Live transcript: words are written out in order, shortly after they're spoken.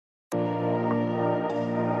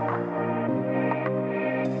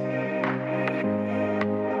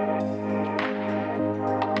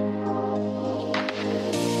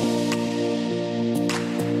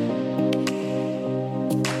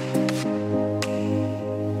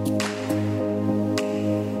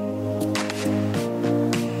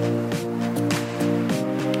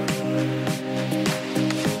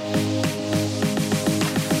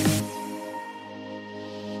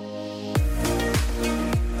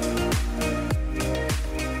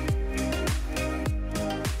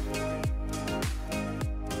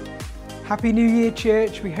Happy New Year,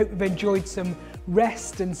 church. We hope you've enjoyed some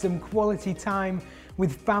rest and some quality time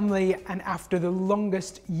with family, and after the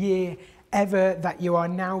longest year ever, that you are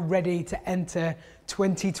now ready to enter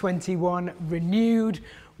 2021 renewed,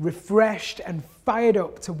 refreshed and fired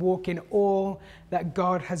up to walk in all that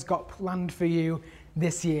God has got planned for you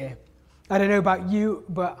this year. I don't know about you,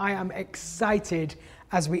 but I am excited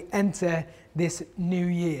as we enter this new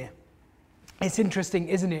year. It's interesting,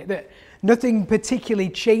 isn't it, that nothing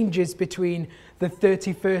particularly changes between the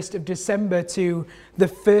 31st of December to the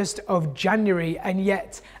 1st of January, and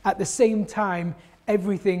yet at the same time,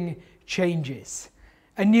 everything changes.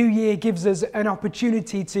 A new year gives us an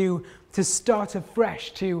opportunity to start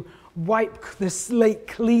afresh, to wipe the slate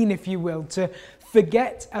clean, if you will, to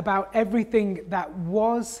forget about everything that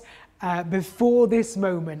was before this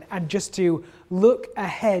moment, and just to look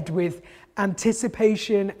ahead with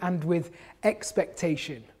anticipation and with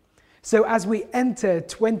expectation. So as we enter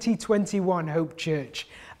 2021, Hope Church,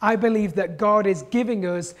 I believe that God is giving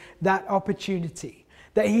us that opportunity,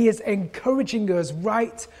 that He is encouraging us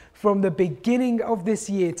right from the beginning of this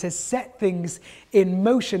year to set things in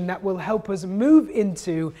motion that will help us move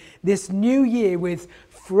into this new year with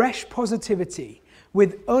fresh positivity,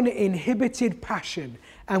 with uninhibited passion,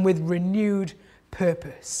 and with renewed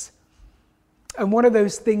purpose. And one of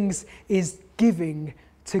those things is giving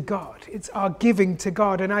to God. It's our giving to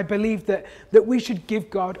God. And I believe that we should give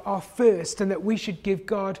God our first, and that we should give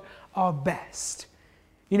God our best.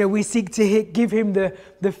 You know, we seek to give Him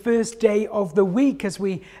the first day of the week as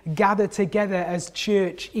we gather together as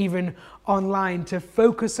church, even online, to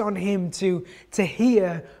focus on Him, to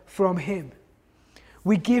hear from Him.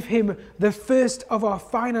 We give Him the first of our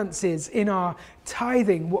finances in our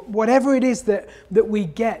tithing. Whatever it is that we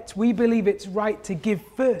get, we believe it's right to give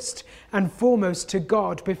first and foremost to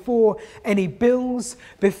God. Before any bills,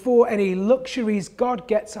 before any luxuries, God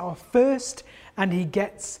gets our first and He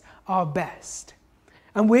gets our best.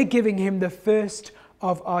 And we're giving Him the first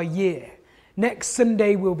of our year. Next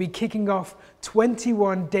Sunday, we'll be kicking off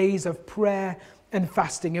 21 days of prayer and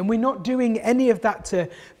fasting. And we're not doing any of that to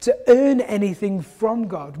earn anything from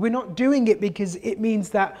God. We're not doing it because it means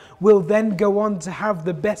that we'll then go on to have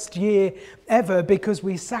the best year ever because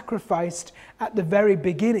we sacrificed at the very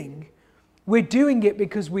beginning. We're doing it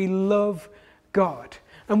because we love God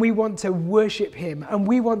and we want to worship Him and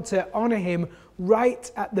we want to honor Him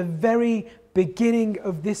right at the very beginning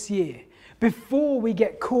of this year. Before we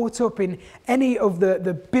get caught up in any of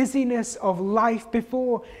the busyness of life,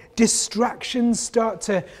 before distractions start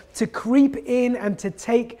to creep in and to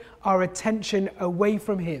take our attention away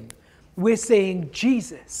from Him, we're saying,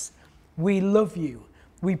 Jesus, we love you.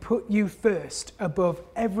 We put you first above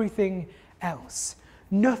everything else.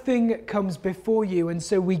 Nothing comes before you, and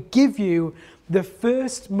so we give you the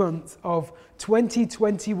first month of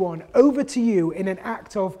 2021 over to you in an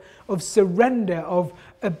act of surrender, of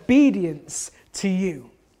obedience to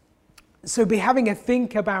you. So be having a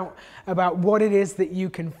think about what it is that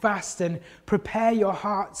you can fast, and prepare your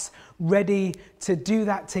hearts ready to do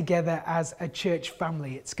that together as a church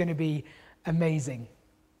family. It's going to be amazing.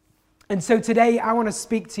 And so today I want to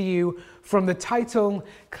speak to you from the title,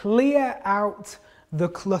 Clear Out the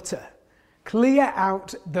Clutter. Clear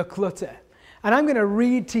out the clutter. And I'm going to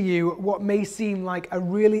read to you what may seem like a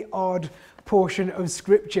really odd portion of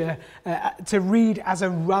scripture to read as a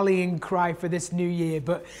rallying cry for this new year.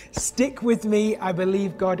 But stick with me. I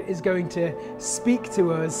believe God is going to speak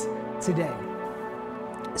to us today.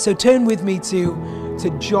 So turn with me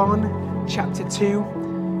to John chapter 2.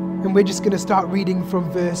 And we're just going to start reading from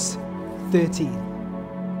verse 13.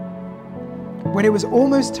 When it was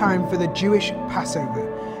almost time for the Jewish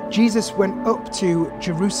Passover, Jesus went up to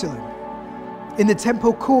Jerusalem. In the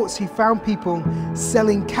temple courts, He found people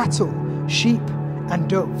selling cattle, sheep, and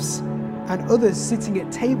doves, and others sitting at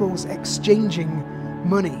tables exchanging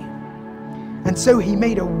money. And so He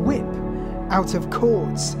made a whip out of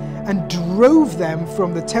cords and drove them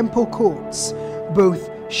from the temple courts, both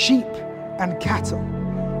sheep and cattle.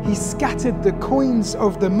 He scattered the coins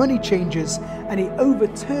of the money changers, and He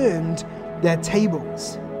overturned their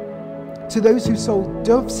tables. To those who sold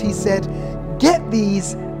doves, He said, "Get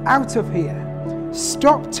these out of here.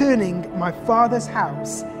 Stop turning my Father's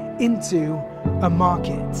house into a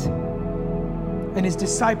market." And His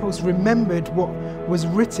disciples remembered what was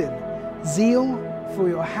written, "Zeal for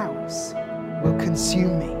your house will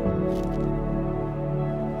consume me."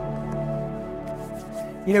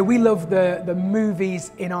 You know, we love the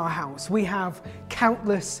movies in our house. We have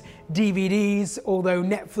countless DVDs, although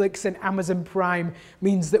Netflix and Amazon Prime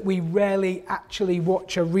means that we rarely actually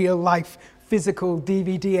watch a real life physical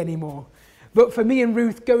DVD anymore. But for me and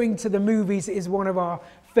Ruth, going to the movies is one of our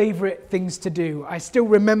favourite things to do. I still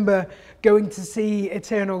remember going to see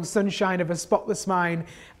Eternal Sunshine of a Spotless Mind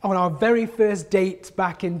on our very first date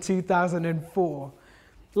back in 2004.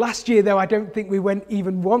 Last year, though, I don't think we went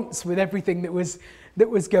even once with everything that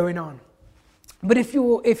was going on. But if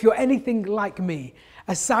you're anything like me,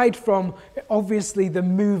 aside from obviously the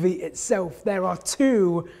movie itself, there are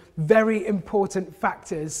two very important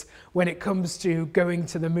factors when it comes to going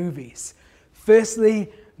to the movies.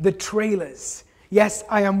 Firstly, the trailers. Yes,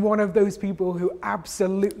 I am one of those people who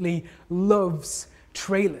absolutely loves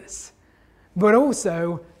trailers. But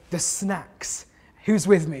also the snacks. Who's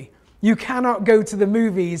with me? You cannot go to the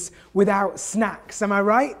movies without snacks, am I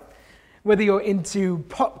right? Whether you're into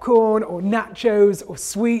popcorn or nachos or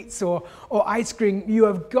sweets or ice cream, you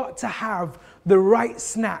have got to have the right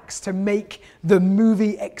snacks to make the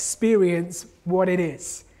movie experience what it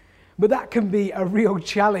is. But that can be a real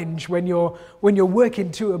challenge when you're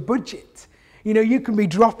working to a budget. You know, you can be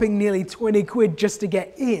dropping nearly 20 quid just to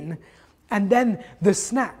get in, and then the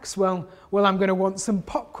snacks, well, I'm going to want some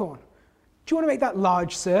popcorn. Do you want to make that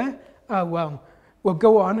large, sir? Oh, well,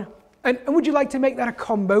 go on. And would you like to make that a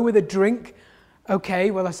combo with a drink?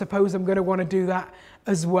 Okay, well, I suppose I'm going to want to do that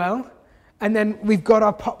as well. And then we've got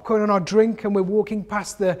our popcorn and our drink, and we're walking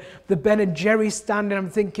past the Ben & Jerry's stand, and I'm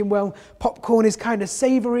thinking, well, popcorn is kind of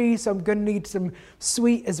savoury, so I'm going to need some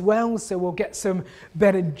sweet as well, so we'll get some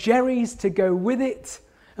Ben & Jerry's to go with it.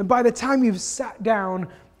 And by the time you've sat down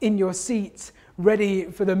in your seat, ready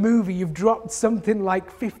for the movie, you've dropped something like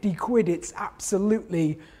 50 quid. It's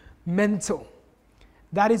absolutely mental.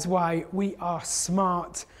 That is why we are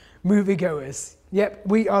smart moviegoers. Yep,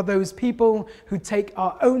 we are those people who take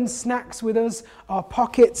our own snacks with us. Our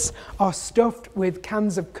pockets are stuffed with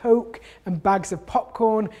cans of Coke and bags of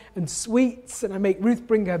popcorn and sweets. And I make Ruth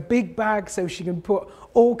bring her big bag so she can put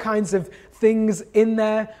all kinds of things in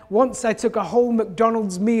there. Once I took a whole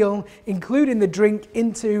McDonald's meal, including the drink,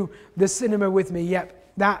 into the cinema with me.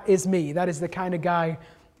 Yep, that is me. That is the kind of guy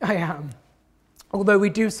I am. Although we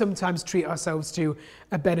do sometimes treat ourselves to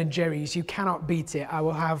a Ben & Jerry's, you cannot beat it. I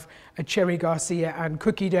will have a Cherry Garcia and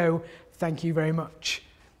cookie dough. Thank you very much.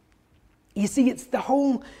 You see, it's the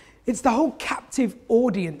whole captive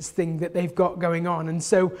audience thing that they've got going on. And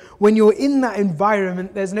so when you're in that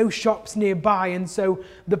environment, there's no shops nearby, and so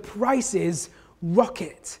the prices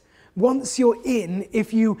rocket. Once you're in,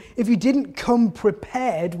 if you didn't come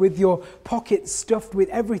prepared with your pockets stuffed with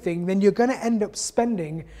everything, then you're going to end up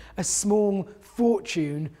spending a small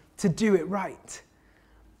fortune to do it right.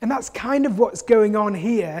 And that's kind of what's going on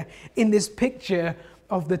here in this picture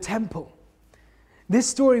of the temple. This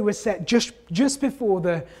story was set just before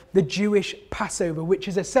the Jewish Passover, which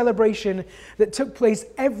is a celebration that took place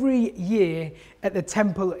every year at the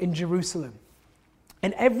temple in Jerusalem.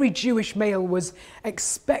 And every Jewish male was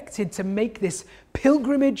expected to make this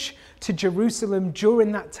pilgrimage to Jerusalem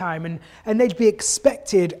during that time. And they'd be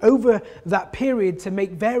expected over that period to make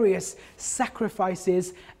various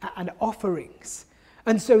sacrifices and offerings.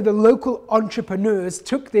 And so the local entrepreneurs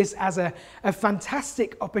took this as a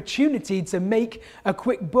fantastic opportunity to make a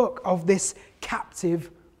quick buck of this captive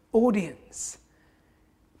audience.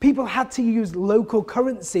 People had to use local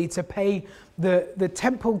currency to pay the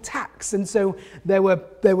temple tax, and so there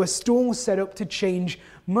were stalls set up to change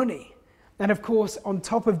money. And of course, on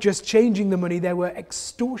top of just changing the money, there were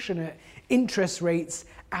extortionate interest rates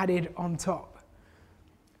added on top.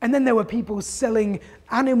 And then there were people selling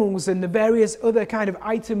animals and the various other kind of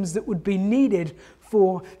items that would be needed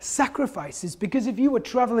for sacrifices, because if you were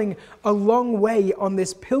traveling a long way on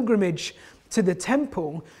this pilgrimage to the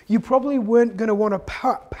temple, you probably weren't going to want to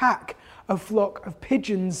pack a flock of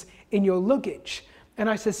pigeons in your luggage. And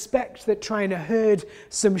I suspect that trying to herd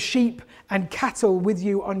some sheep and cattle with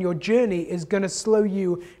you on your journey is going to slow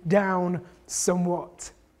you down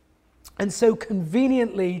somewhat. And so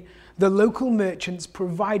conveniently, the local merchants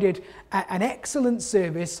provided an excellent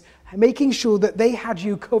service, making sure that they had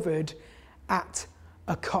you covered at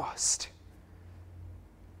a cost.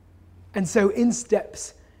 And so in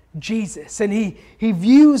steps Jesus, and he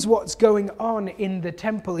views what's going on in the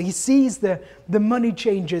temple. He sees the money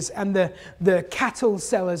changers and the cattle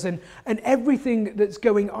sellers and everything that's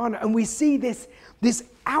going on. And we see this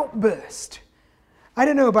outburst. I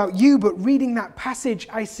don't know about you, but reading that passage,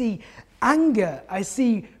 I see anger, I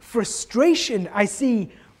see frustration, I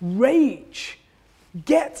see rage.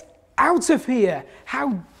 Get out of here.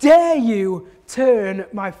 How dare you turn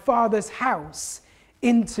my Father's house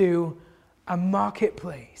into a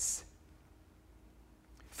marketplace?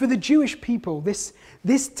 For the Jewish people, this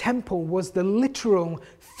temple was the literal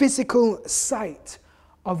physical site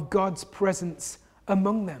of God's presence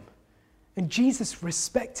among them. And Jesus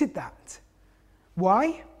respected that.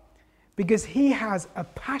 Why? Because he has a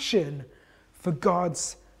passion for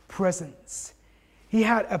God's presence. He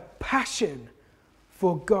had a passion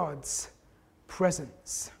for God's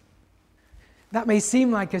presence. That may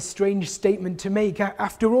seem like a strange statement to make.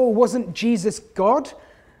 After all, wasn't Jesus God?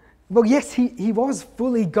 Well, yes, he was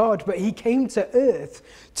fully God, but he came to earth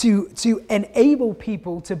to enable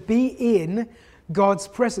people to be in God's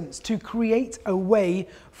presence, to create a way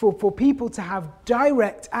for people to have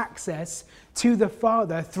direct access to the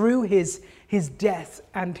Father through his death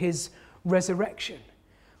and his resurrection.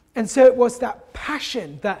 And so it was that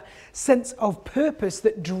passion, that sense of purpose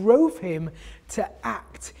that drove him to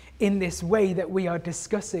act in this way that we are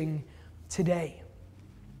discussing today.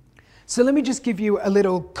 So let me just give you a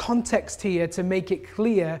little context here to make it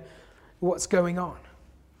clear what's going on.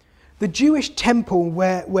 The Jewish temple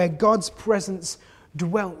where God's presence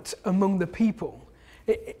dwelt among the people,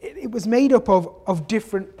 it was made up of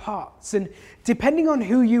different parts. And depending on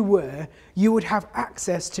who you were, you would have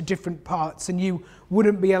access to different parts and you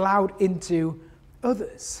wouldn't be allowed into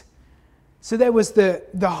others. So there was the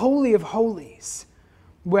Holy of Holies,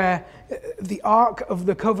 where the Ark of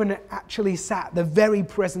the Covenant actually sat, the very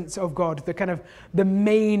presence of God, the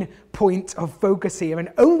main point of focus here. And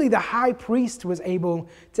only the high priest was able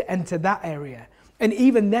to enter that area. And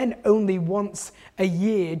even then, only once a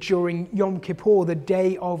year during Yom Kippur, the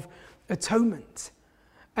Day of Atonement.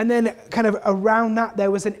 And then around that,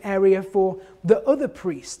 there was an area for the other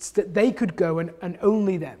priests that they could go and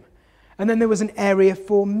only them. And then there was an area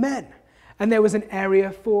for men. And there was an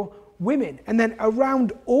area for women. And then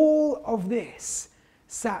around all of this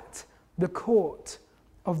sat the court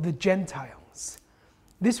of the Gentiles.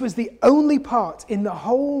 This was the only part in the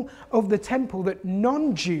whole of the temple that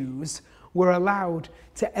non-Jews were allowed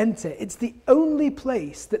to enter. It's the only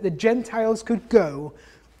place that the Gentiles could go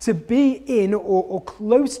to be in or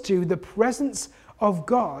close to the presence of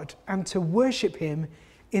God and to worship him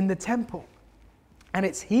in the temple. And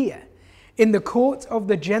it's here, in the court of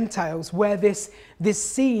the Gentiles, where this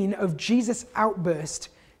scene of Jesus' outburst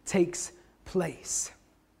takes place.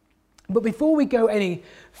 But before we go any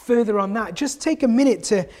further on that, just take a minute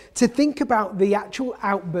to think about the actual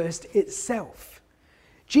outburst itself.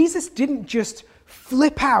 Jesus didn't just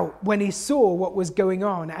flip out when he saw what was going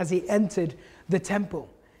on as he entered the temple.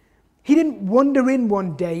 He didn't wander in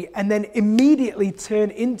one day and then immediately turn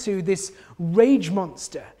into this rage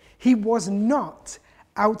monster. He was not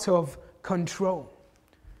out of control.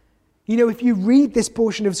 You know, if you read this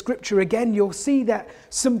portion of scripture again, you'll see that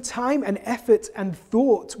some time and effort and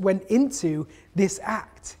thought went into this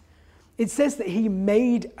act. It says that he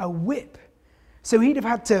made a whip. So he'd have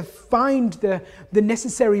had to find the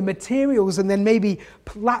necessary materials and then maybe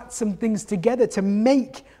plait some things together to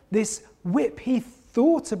make this whip. He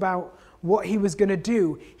thought about what he was going to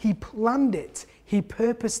do. He planned it. He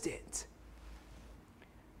purposed it.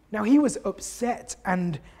 Now he was upset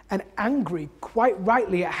and angry, quite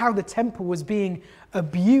rightly, at how the temple was being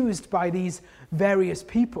abused by these various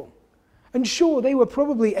people. And sure, they were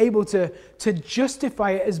probably able to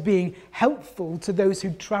justify it as being helpful to those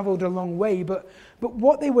who traveled a long way, but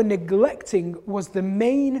what they were neglecting was the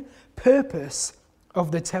main purpose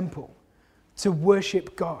of the temple, to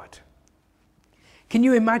worship God. Can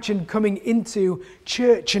you imagine coming into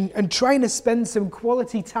church and trying to spend some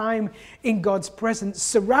quality time in God's presence,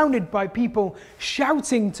 surrounded by people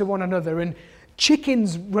shouting to one another and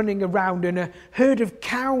chickens running around and a herd of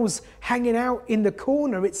cows hanging out in the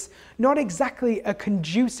corner? It's not exactly a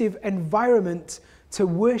conducive environment to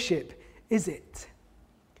worship, is it?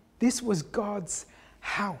 This was God's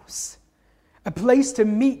house, a place to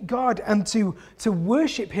meet God and to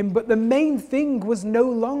worship him, but the main thing was no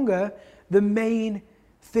longer the main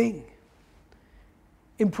thing.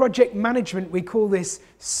 In project management, we call this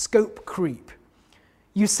scope creep.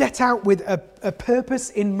 You set out with a purpose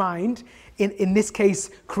in mind, in this case,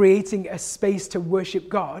 creating a space to worship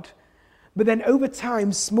God. But then over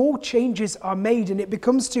time, small changes are made and it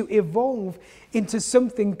becomes to evolve into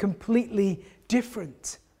something completely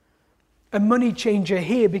different. A money changer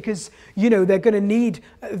here because, they're going to need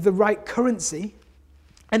the right currency,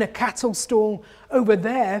 and a cattle stall over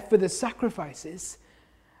there for the sacrifices.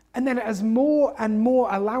 And then as more and more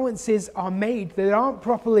allowances are made that aren't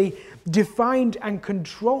properly defined and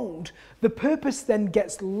controlled, the purpose then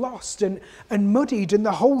gets lost and muddied, and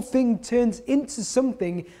the whole thing turns into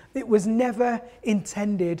something it was never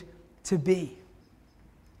intended to be.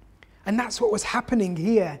 And that's what was happening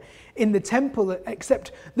here in the temple,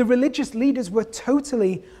 except the religious leaders were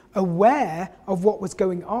totally aware of what was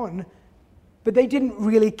going on, but they didn't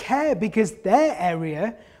really care because their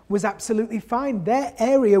area was absolutely fine. Their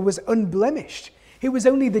area was unblemished. It was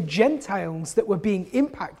only the Gentiles that were being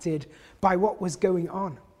impacted by what was going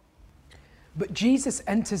on. But Jesus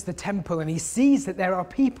enters the temple and he sees that there are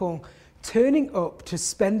people turning up to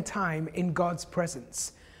spend time in God's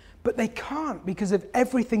presence. But they can't because of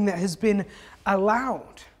everything that has been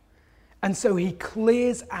allowed. And so he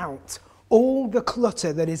clears out all the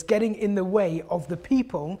clutter that is getting in the way of the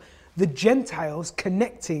people, the Gentiles,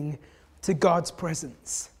 connecting to God's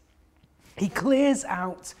presence. He clears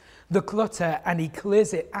out the clutter and he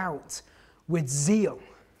clears it out with zeal.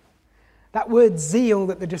 That word zeal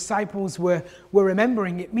that the disciples were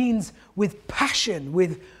remembering, it means with passion,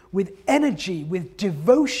 with energy, with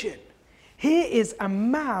devotion. Here is a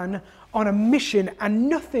man on a mission and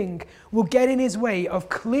nothing will get in his way of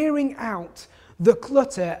clearing out the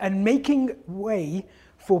clutter and making way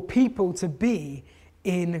for people to be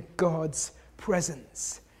in God's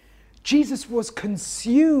presence. Jesus was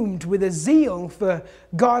consumed with a zeal for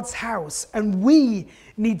God's house, and we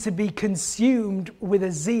need to be consumed with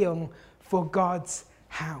a zeal for God's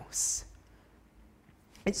house.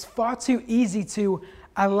 It's far too easy to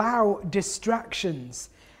allow distractions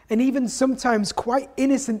and even sometimes quite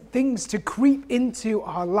innocent things to creep into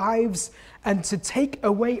our lives and to take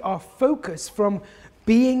away our focus from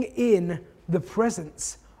being in the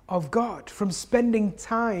presence of God, from spending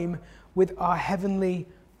time with our Heavenly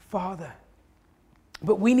Father.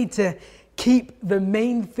 But we need to keep the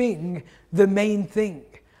main thing the main thing.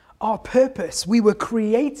 Our purpose. We were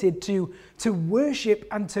created to worship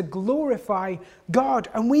and to glorify God.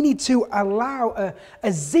 And we need to allow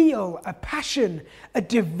a zeal, a passion, a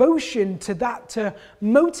devotion to that to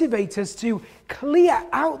motivate us to clear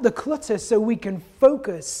out the clutter so we can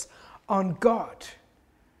focus on God.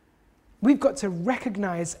 We've got to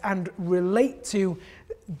recognize and relate to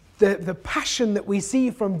the passion that we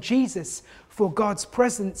see from Jesus for God's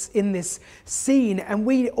presence in this scene. And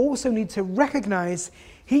we also need to recognize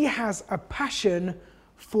he has a passion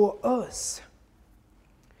for us.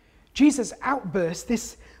 Jesus' outburst,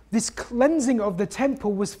 this cleansing of the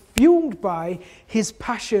temple, was fueled by his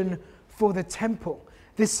passion for the temple,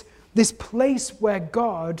 this place where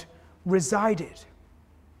God resided.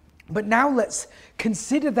 But now let's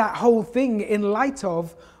consider that whole thing in light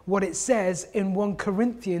of what it says in 1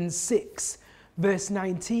 Corinthians 6, verse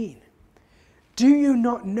 19. Do you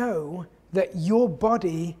not know that your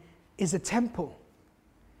body is a temple?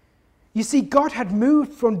 You see, God had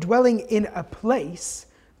moved from dwelling in a place,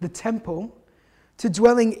 the temple, to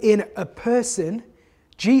dwelling in a person,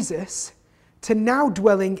 Jesus, to now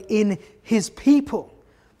dwelling in his people,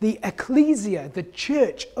 the ecclesia, the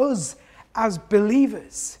church, us as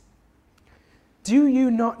believers. Do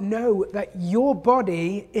you not know that your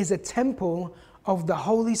body is a temple of the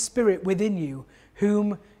Holy Spirit within you,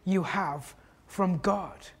 whom you have from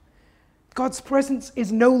God? God's presence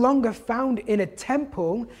is no longer found in a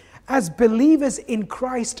temple. As believers in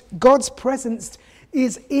Christ, God's presence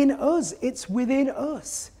is in us. It's within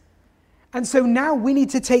us. And so now we need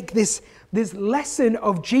to take this lesson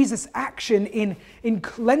of Jesus' action in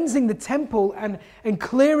cleansing the temple and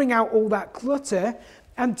clearing out all that clutter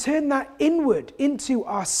and turn that inward into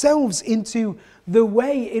ourselves, into the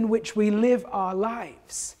way in which we live our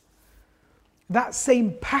lives. That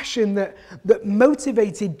same passion that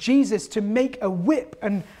motivated Jesus to make a whip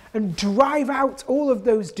and drive out all of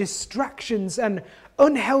those distractions and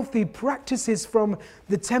unhealthy practices from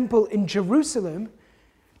the temple in Jerusalem,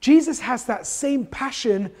 Jesus has that same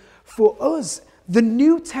passion for us, the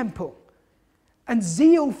new temple. And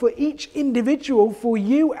zeal for each individual, for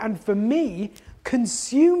you and for me,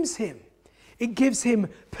 consumes him. It gives him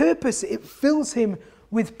purpose. It fills him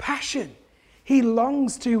with passion. He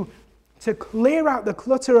longs to clear out the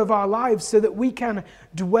clutter of our lives so that we can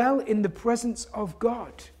dwell in the presence of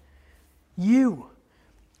God. You,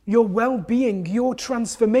 your well-being, your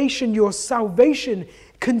transformation, your salvation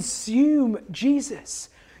consume Jesus.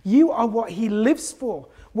 You are what he lives for,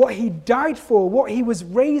 what he died for, what he was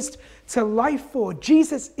raised to life for.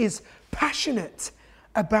 Jesus is passionate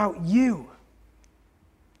about you.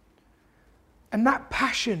 And that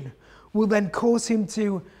passion will then cause him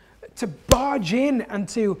to barge in and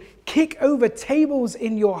to kick over tables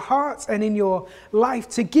in your heart and in your life,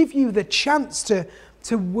 to give you the chance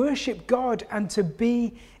to worship God and to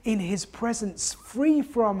be in his presence, free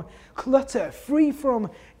from clutter, free from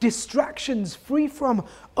distractions, free from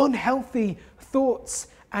unhealthy thoughts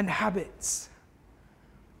and habits.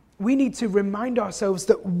 We need to remind ourselves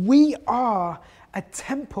that we are a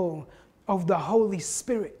temple of the Holy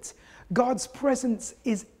Spirit. God's presence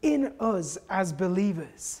is in us as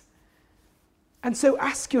believers. And so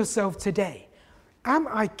ask yourself today, am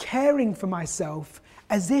I caring for myself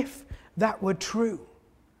as if that were true?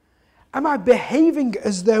 Am I behaving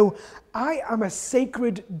as though I am a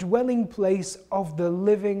sacred dwelling place of the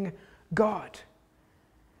living God?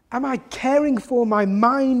 Am I caring for my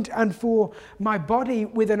mind and for my body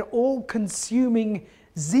with an all-consuming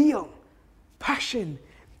zeal, passion,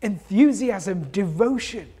 enthusiasm,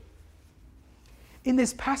 devotion? In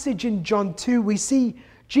this passage in John 2, we see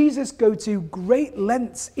Jesus go to great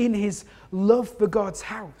lengths in his love for God's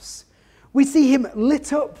house. We see him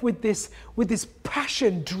lit up with this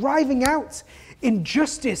passion, driving out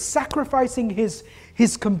injustice, sacrificing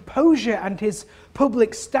his composure and his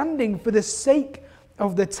public standing for the sake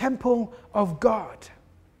of the temple of God.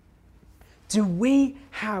 Do we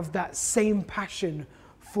have that same passion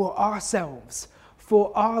for ourselves,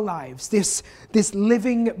 for our lives, this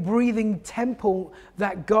living, breathing temple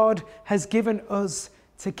that God has given us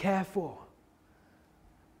to care for?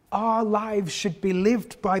 Our lives should be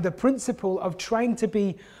lived by the principle of trying to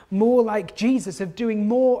be more like Jesus, of doing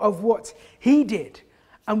more of what he did.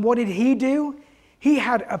 And what did he do? He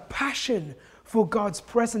had a passion for God's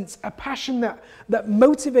presence, a passion that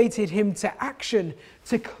motivated him to action,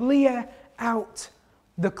 to clear out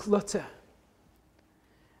the clutter.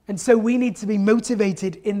 And so we need to be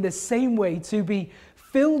motivated in the same way, to be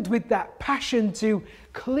filled with that passion to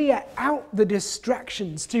clear out the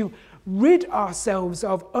distractions, to rid ourselves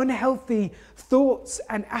of unhealthy thoughts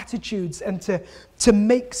and attitudes, and to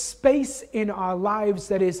make space in our lives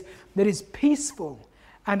that is peaceful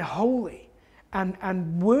and holy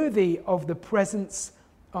and worthy of the presence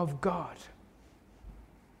of God.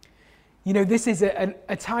 You know, this is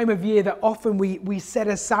a time of year that often we set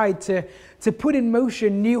aside to put in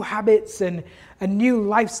motion new habits and new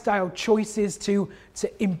lifestyle choices to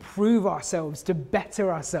improve ourselves, to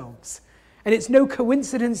better ourselves. And it's no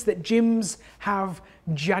coincidence that gyms have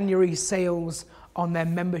January sales on their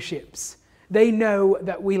memberships. They know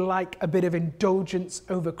that we like a bit of indulgence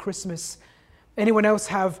over Christmas. Anyone else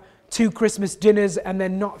have 2 Christmas dinners and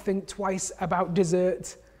then not think twice about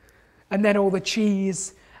dessert? And then all the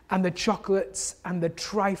cheese and the chocolates and the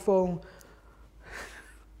trifle.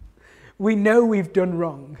 We know we've done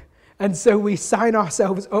wrong. And so we sign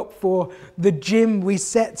ourselves up for the gym. We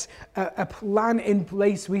set a plan in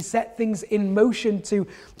place. We set things in motion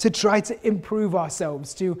to try to improve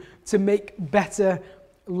ourselves, to make better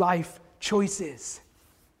life choices.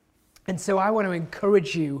 And so I want to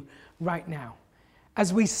encourage you right now,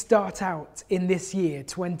 as we start out in this year,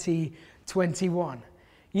 2021.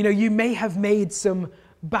 You know, you may have made some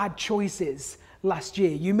bad choices last year.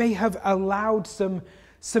 You may have allowed some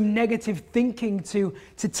negative thinking to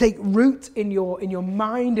take root in your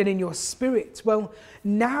mind and in your spirit. Well,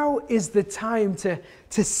 now is the time to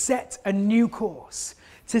set a new course,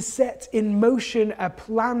 to set in motion a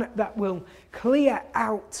plan that will clear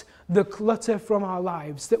out the clutter from our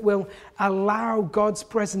lives, that will allow God's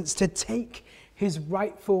presence to take his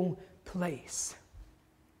rightful place.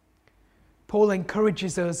 Paul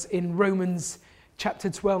encourages us in Romans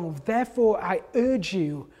chapter 12, "Therefore I urge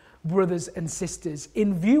you, brothers and sisters,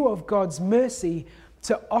 in view of God's mercy,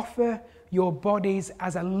 to offer your bodies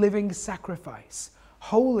as a living sacrifice,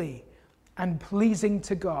 holy and pleasing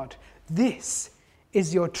to God. This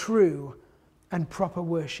is your true and proper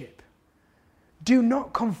worship. Do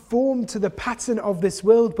not conform to the pattern of this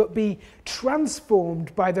world, but be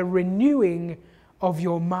transformed by the renewing of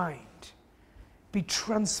your mind." Be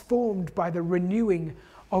transformed by the renewing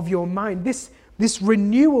of your mind. This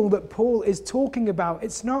renewal that Paul is talking about,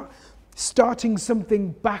 it's not starting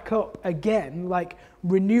something back up again, like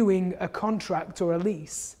renewing a contract or a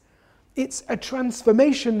lease. It's a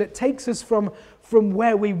transformation that takes us from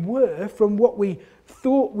where we were, from what we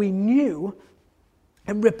thought we knew,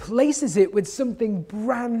 and replaces it with something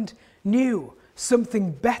brand new,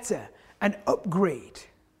 something better, an upgrade.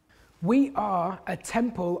 We are a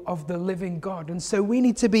temple of the living God, and so we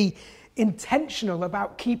need to be intentional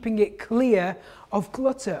about keeping it clear of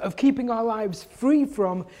clutter, of keeping our lives free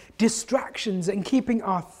from distractions and keeping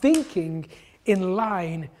our thinking in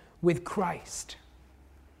line with Christ.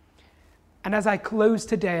 And as I close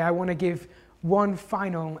today, I want to give one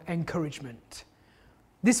final encouragement.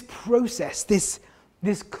 This process, this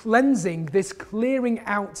cleansing, this clearing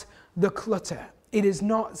out the clutter, it is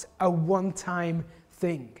not a one-time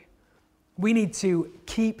thing. We need to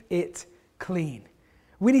keep it clean.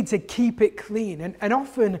 We need to keep it clean. And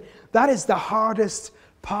often that is the hardest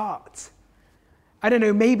part. I don't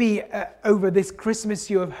know, maybe over this Christmas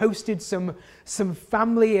you have hosted some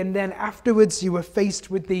family, and then afterwards you were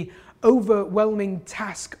faced with the overwhelming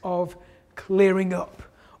task of clearing up.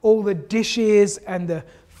 All the dishes and the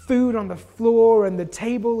food on the floor, and the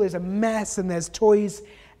table is a mess, and there's toys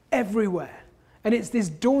everywhere. And it's this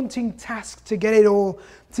daunting task to get it all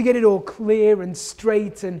clear and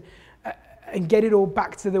straight and get it all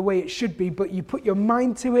back to the way it should be. But you put your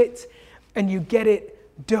mind to it and you get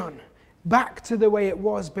it done. Back to the way it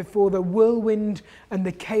was before the whirlwind and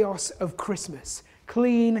the chaos of Christmas.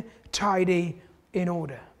 Clean, tidy, in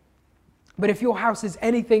order. But if your house is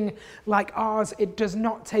anything like ours, it does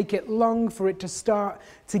not take it long for it to start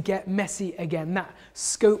to get messy again. That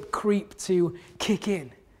scope creep to kick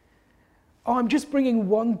in. Oh, I'm just bringing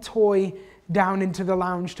one toy down into the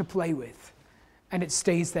lounge to play with. And it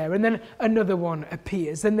stays there. And then another one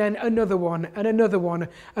appears. And then another one and another one.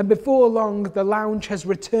 And before long, the lounge has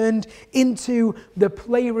returned into the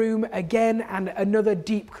playroom again, and another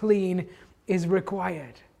deep clean is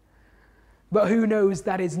required. But who knows,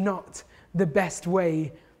 that is not the best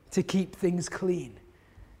way to keep things clean.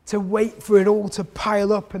 To wait for it all to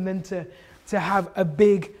pile up and then to have a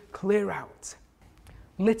big clear out.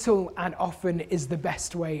 Little and often is the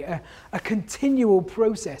best way, a continual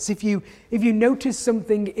process. If you notice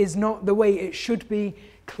something is not the way it should be,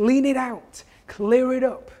 clean it out, clear it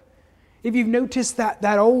up. If you've noticed that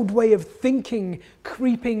old way of thinking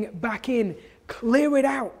creeping back in, clear it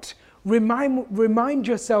out. Remind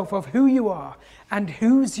yourself of who you are and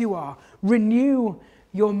whose you are. Renew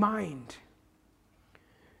your mind.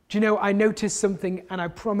 Do you know, I noticed something, and I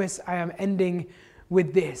promise I am ending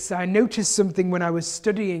with this. I noticed something when I was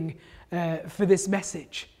studying for this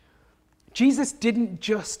message. Jesus didn't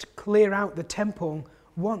just clear out the temple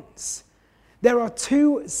once. There are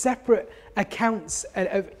two separate accounts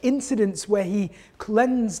of incidents where he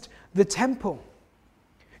cleansed the temple.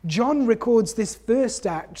 John records this first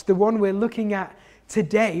act, the one we're looking at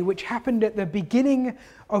today, which happened at the beginning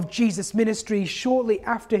of Jesus' ministry, shortly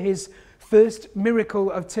after his first miracle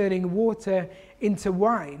of turning water into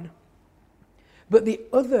wine. But the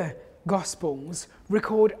other Gospels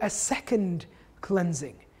record a second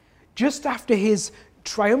cleansing, just after his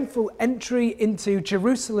triumphal entry into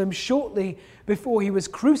Jerusalem shortly before he was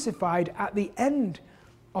crucified at the end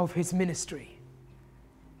of his ministry.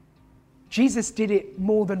 Jesus did it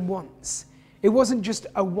more than once. It wasn't just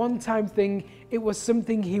a one-time thing, it was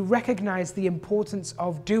something he recognized the importance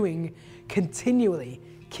of doing continually,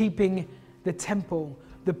 keeping the temple,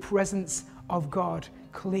 the presence of God,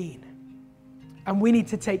 clean. And we need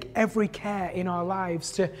to take every care in our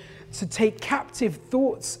lives to take captive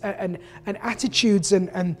thoughts and attitudes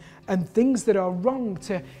and things that are wrong,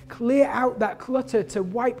 to clear out that clutter, to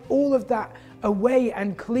wipe all of that away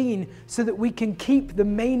and clean so that we can keep the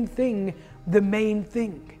main thing,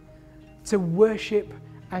 to worship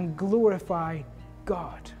and glorify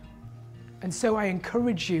God. And so I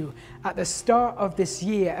encourage you at the start of this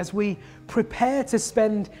year, as we prepare to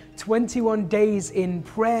spend 21 days in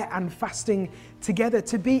prayer and fasting together,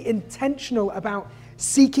 to be intentional about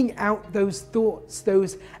seeking out those thoughts,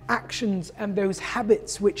 those actions, and those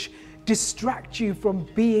habits which distract you from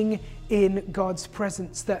being in God's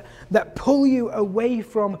presence, that pull you away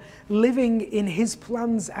from living in His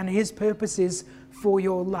plans and His purposes for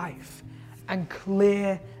your life, and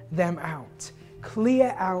clear them out.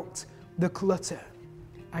 Clear out the clutter.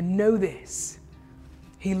 And know this: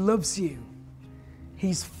 He loves you.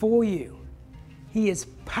 He's for you. He is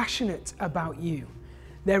passionate about you.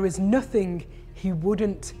 There is nothing He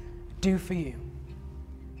wouldn't do for you.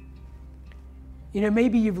 You know,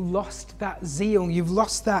 maybe you've lost that zeal, you've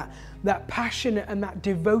lost that passion and that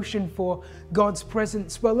devotion for God's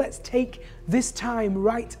presence. Well, let's take this time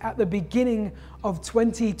right at the beginning of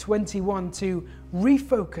 2021 to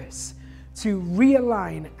refocus, to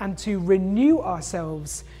realign, and to renew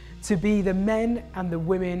ourselves to be the men and the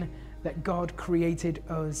women that God created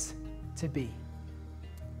us to be.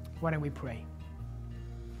 Why don't we pray?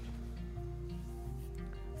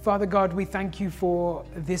 Father God, we thank you for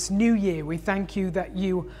this new year. We thank you that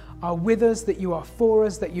you are with us, that you are for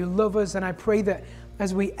us, that you love us. And I pray that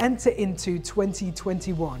as we enter into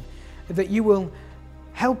 2021, that you will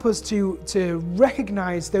help us to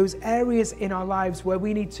recognize those areas in our lives where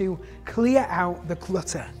we need to clear out the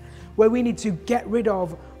clutter, where we need to get rid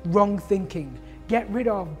of wrong thinking, get rid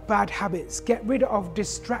of bad habits, get rid of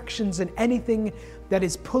distractions and anything that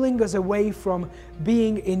is pulling us away from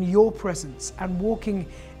being in your presence and walking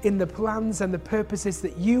in the plans and the purposes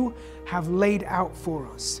that you have laid out for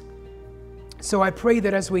us. So I pray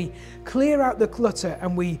that as we clear out the clutter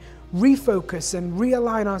and we refocus and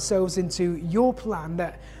realign ourselves into your plan,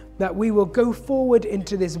 that we will go forward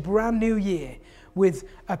into this brand new year with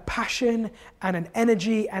a passion and an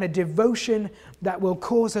energy and a devotion that will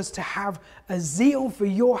cause us to have a zeal for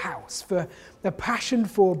your house, for a passion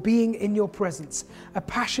for being in your presence, a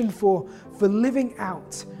passion for living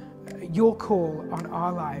out your call on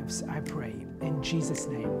our lives, I pray. In Jesus'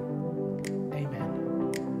 name.